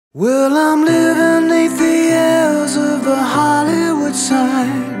Well, I'm living neath the elves of the Hollywood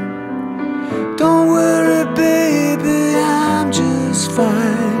sign. Don't worry, baby, I'm just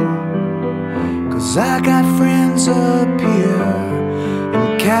fine. 'Cause I got friends up here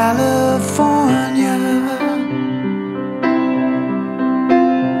in California.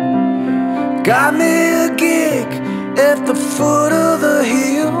 Got me a gig at the foot of the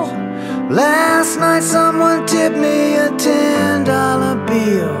hill. Last night someone tipped me a $10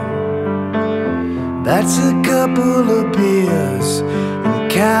 bill. That's a couple of beers in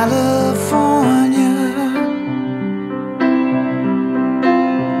California.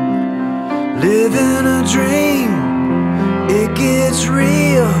 Living a dream, it gets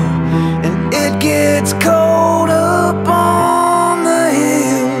real, and it gets cold up on the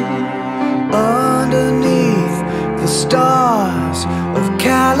hill. Underneath the stars of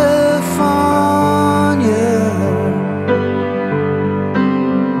California.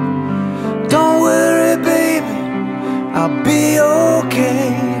 Don't worry, baby, I'll be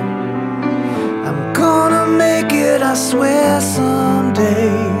okay. I'm gonna make it, I swear,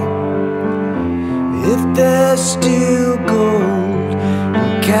 someday. If there's still gold in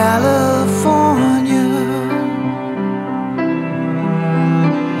California.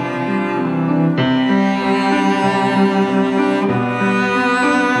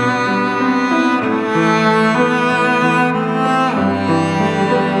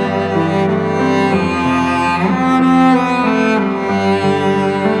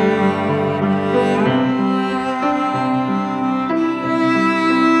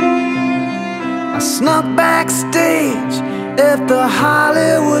 Snuck backstage at the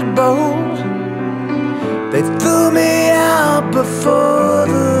Hollywood Bowl. They threw me out before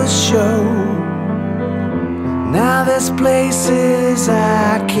the show. Now there's places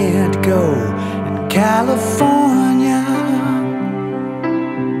I can't go in California.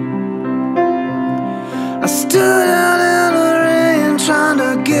 I stood out in the rain trying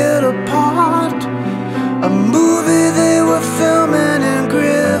to get a part. A movie they were filming in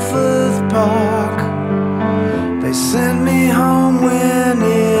Griffith Park. They sent me home when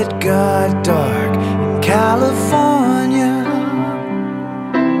it got dark in California.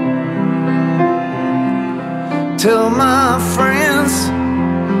 Tell my friends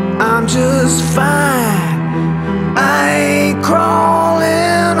I'm just fine. I ain't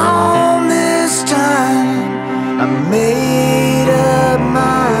crawling home this time. I made up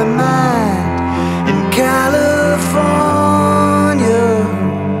my mind in California.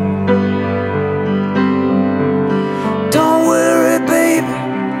 Don't worry, baby,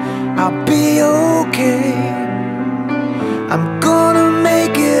 I'll be okay. I'm gonna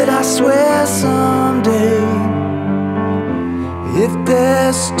make it, I swear, someday. If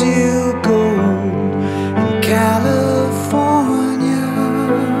there's still gold in California.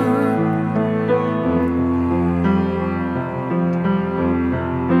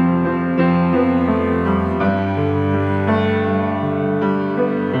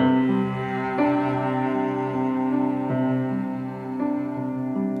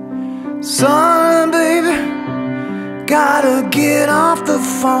 Son, baby, gotta get off the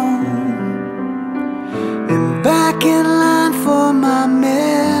phone and back in line for my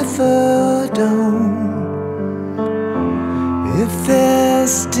methadone. If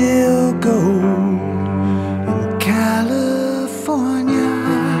there's still gold in California.